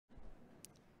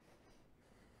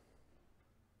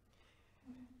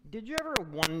Did you ever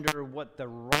wonder what the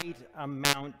right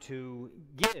amount to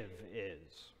give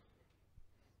is?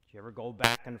 Do you ever go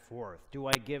back and forth? Do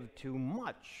I give too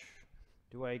much?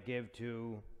 Do I give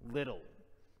too little?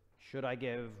 Should I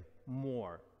give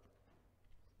more?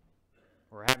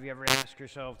 Or have you ever asked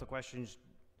yourself the question,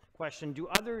 do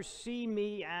others see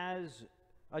me as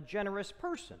a generous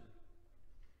person?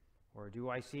 Or do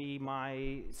I see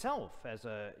myself as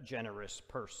a generous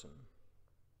person?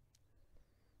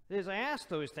 As I ask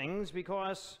those things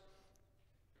because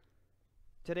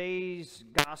today's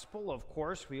gospel, of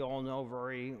course, we all know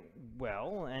very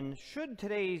well, and should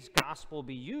today's gospel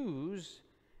be used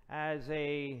as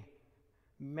a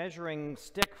measuring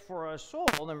stick for us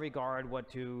all in regard what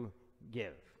to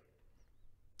give?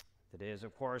 That is,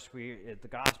 of course, the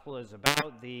gospel is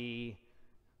about the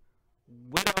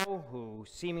widow who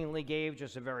seemingly gave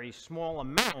just a very small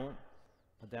amount,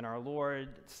 but then our Lord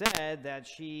said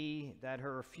that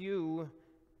her few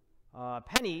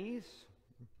pennies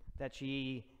that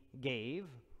she gave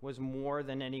was more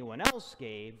than anyone else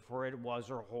gave, for it was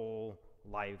her whole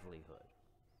livelihood.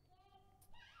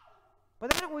 But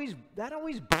that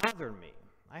always bothered me.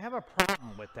 I have a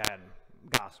problem with that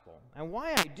gospel. And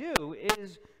why I do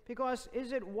is because,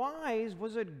 is it wise,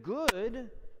 was it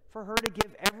good for her to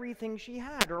give everything she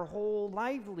had, her whole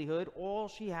livelihood, all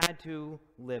she had to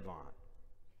live on?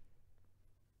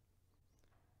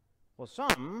 Well,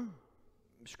 some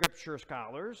scripture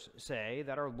scholars say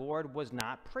that our Lord was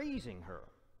not praising her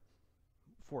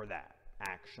for that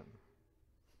action.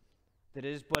 That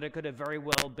is, but it could have very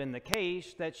well been the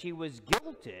case that she was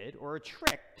guilted or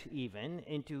tricked even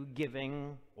into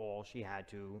giving all she had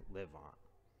to live on.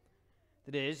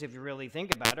 That is, if you really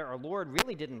think about it, our Lord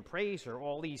really didn't praise her.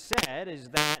 All he said is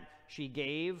that she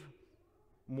gave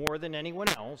more than anyone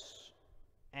else,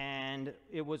 and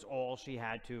it was all she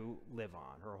had to live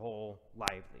on, her whole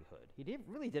livelihood. He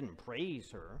really didn't praise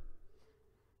her.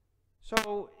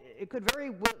 So it could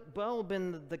very well have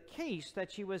been the case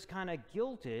that she was kind of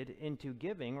guilted into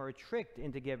giving or tricked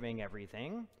into giving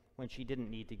everything when she didn't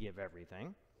need to give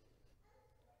everything.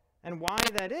 And why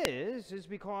that is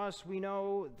because we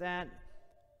know that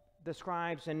the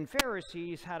scribes and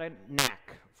Pharisees had a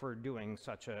knack for doing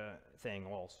such a thing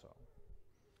also.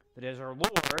 That is, our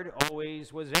Lord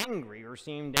always was angry or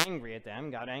seemed angry at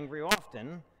them, got angry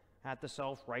often at the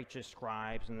self-righteous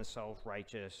scribes and the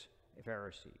self-righteous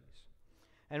Pharisees.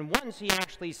 And once he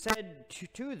actually said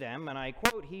to them, and I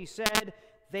quote, he said,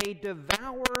 "They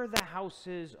devour the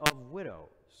houses of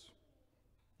widows."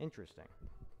 Interesting.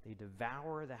 They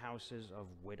devour the houses of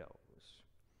widows.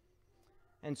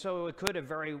 And so it could have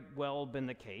very well been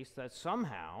the case that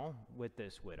somehow with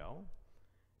this widow,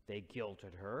 they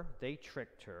guilted her, they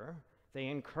tricked her, they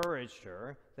encouraged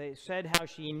her, they said how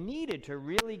she needed to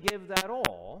really give that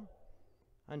all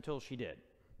until she did.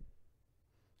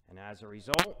 And as a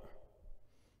result,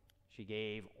 she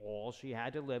gave all she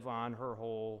had to live on, her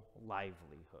whole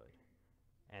livelihood,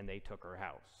 and they took her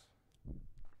house.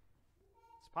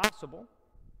 It's possible.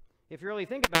 If you really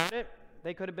think about it,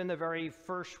 they could have been the very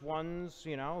first ones,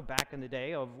 back in the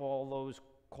day of all those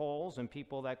calls and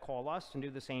people that call us and do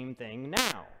the same thing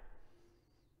now.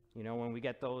 When we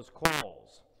get those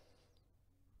calls,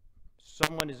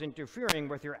 someone is interfering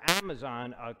with your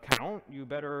Amazon account, you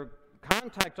better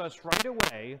contact us right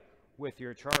away with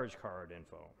your charge card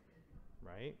info,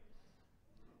 right?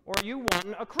 Or you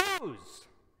won a cruise.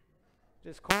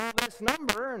 Just call this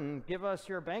number and give us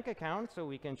your bank account so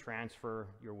we can transfer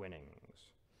your winnings.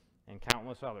 And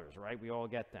countless others, right? We all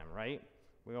get them, right?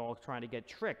 We all try to get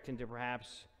tricked into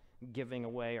perhaps giving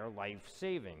away our life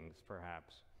savings,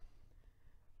 perhaps.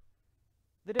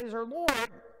 That is, our Lord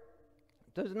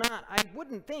does not, I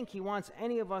wouldn't think he wants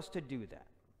any of us to do that.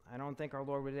 I don't think our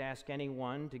Lord would ask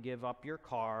anyone to give up your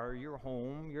car, your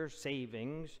home, your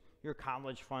savings, your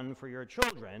college fund for your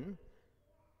children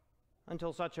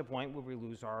until such a point where we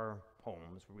lose our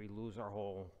homes, where we lose our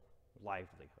whole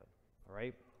livelihood, all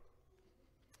right?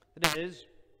 That is,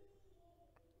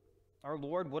 our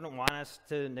Lord wouldn't want us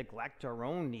to neglect our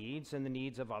own needs and the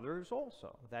needs of others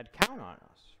also that count on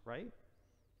us, right?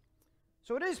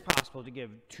 So it is possible to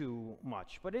give too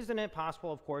much, but isn't it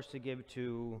possible, of course, to give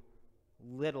too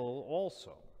little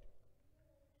also?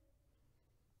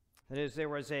 That is, there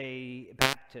was a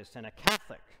Baptist and a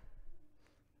Catholic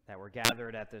that were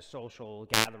gathered at this social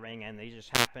gathering, and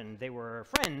they were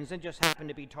friends and just happened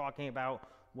to be talking about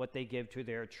what they give to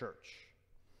their church.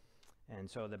 And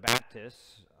so the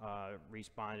Baptist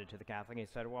responded to the Catholic and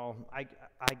he said, "Well, I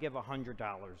give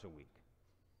 $100 a week."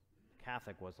 The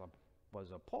Catholic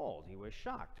was appalled. He was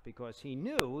shocked because he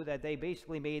knew that they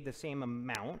basically made the same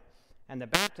amount, and the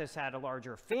Baptist had a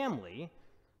larger family,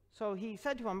 So he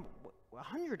said to him,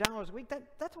 $100 a week,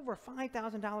 that's over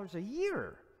 $5,000 a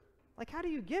year. Like, how do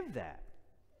you give that?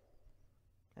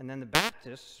 And then the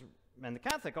Baptist and the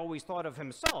Catholic always thought of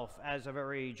himself as a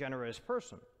very generous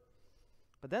person.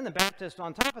 But then the Baptist,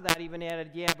 on top of that, even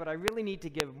added, yeah, but I really need to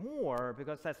give more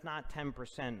because that's not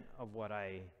 10% of what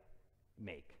I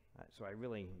make. So I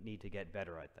really need to get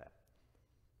better at that.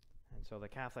 And so the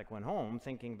Catholic went home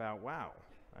thinking about, wow,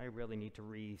 I really need to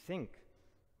rethink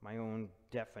my own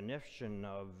definition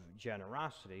of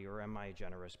generosity, or am I a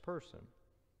generous person?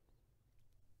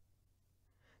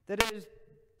 That is,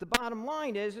 the bottom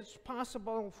line is it's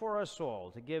possible for us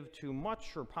all to give too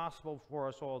much, or possible for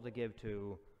us all to give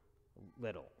too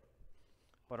little.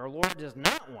 But our Lord does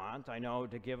not want, I know,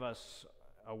 to give us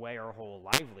away our whole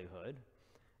livelihood,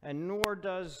 and nor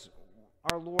does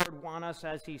our Lord want us,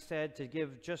 as he said, to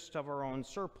give just of our own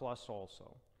surplus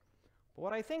also. But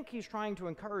what I think he's trying to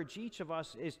encourage each of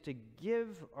us is to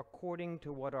give according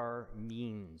to what our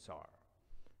means are.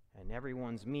 And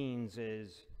everyone's means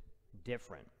is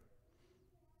different.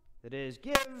 That is,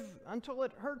 give until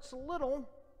it hurts a little,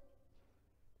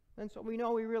 and so we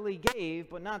know we really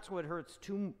gave, but not so it hurts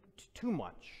too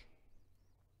much.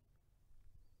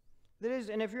 That is,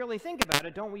 and if you really think about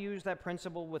it, don't we use that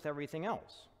principle with everything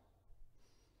else?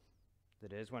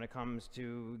 That is, when it comes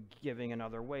to giving in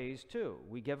other ways too.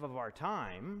 We give of our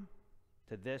time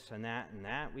to this and that and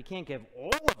that. We can't give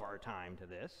all of our time to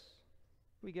this.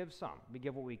 We give some. We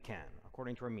give what we can,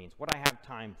 according to our means. What I have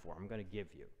time for, I'm going to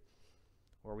give you.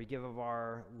 Or we give of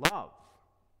our love.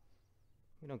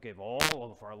 We don't give all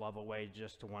of our love away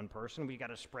just to one person. We got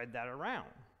to spread that around.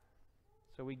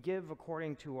 So we give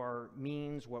according to our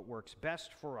means what works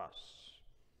best for us,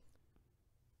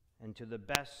 and to the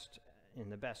best, in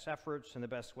the best efforts, in the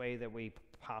best way that we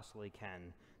possibly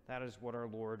can. That is what our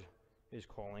Lord is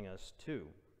calling us to.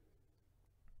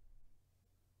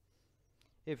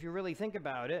 If you really think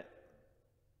about it,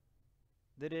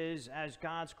 that is, as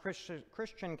God's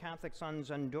Christian Catholic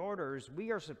sons and daughters,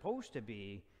 we are supposed to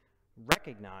be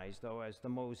recognized, though, as the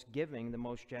most giving, the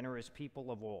most generous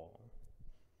people of all.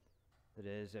 That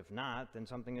is, if not, then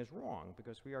something is wrong,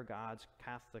 because we are God's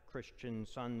Catholic Christian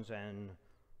sons and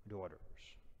daughters.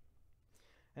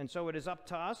 And so it is up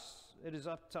to us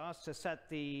to set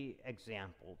the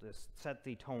example, to set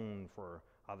the tone for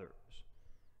others,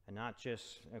 and not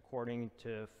just according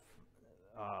to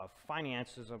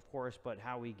finances, of course, but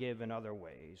how we give in other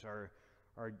ways,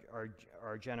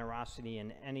 our generosity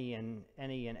in any and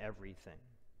everything.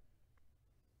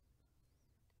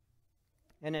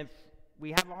 And if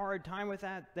we have a hard time with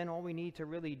that, then all we need to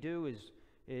really do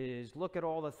is look at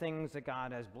all the things that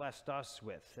God has blessed us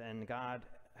with and God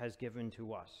has given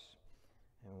to us.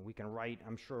 And we can write,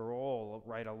 I'm sure all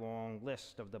write a long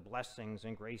list of the blessings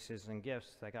and graces and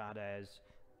gifts that God has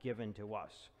given to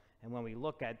us. And when we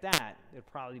look at that, it'd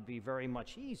probably be very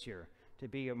much easier to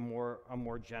be a more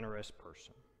generous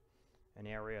person, an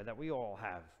area that we all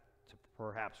have to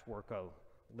perhaps work a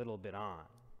little bit on.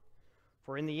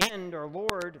 For in the end, our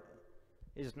Lord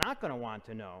is not going to want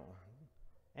to know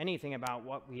anything about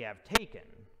what we have taken,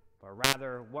 but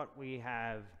rather what we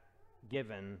have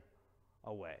given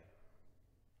away.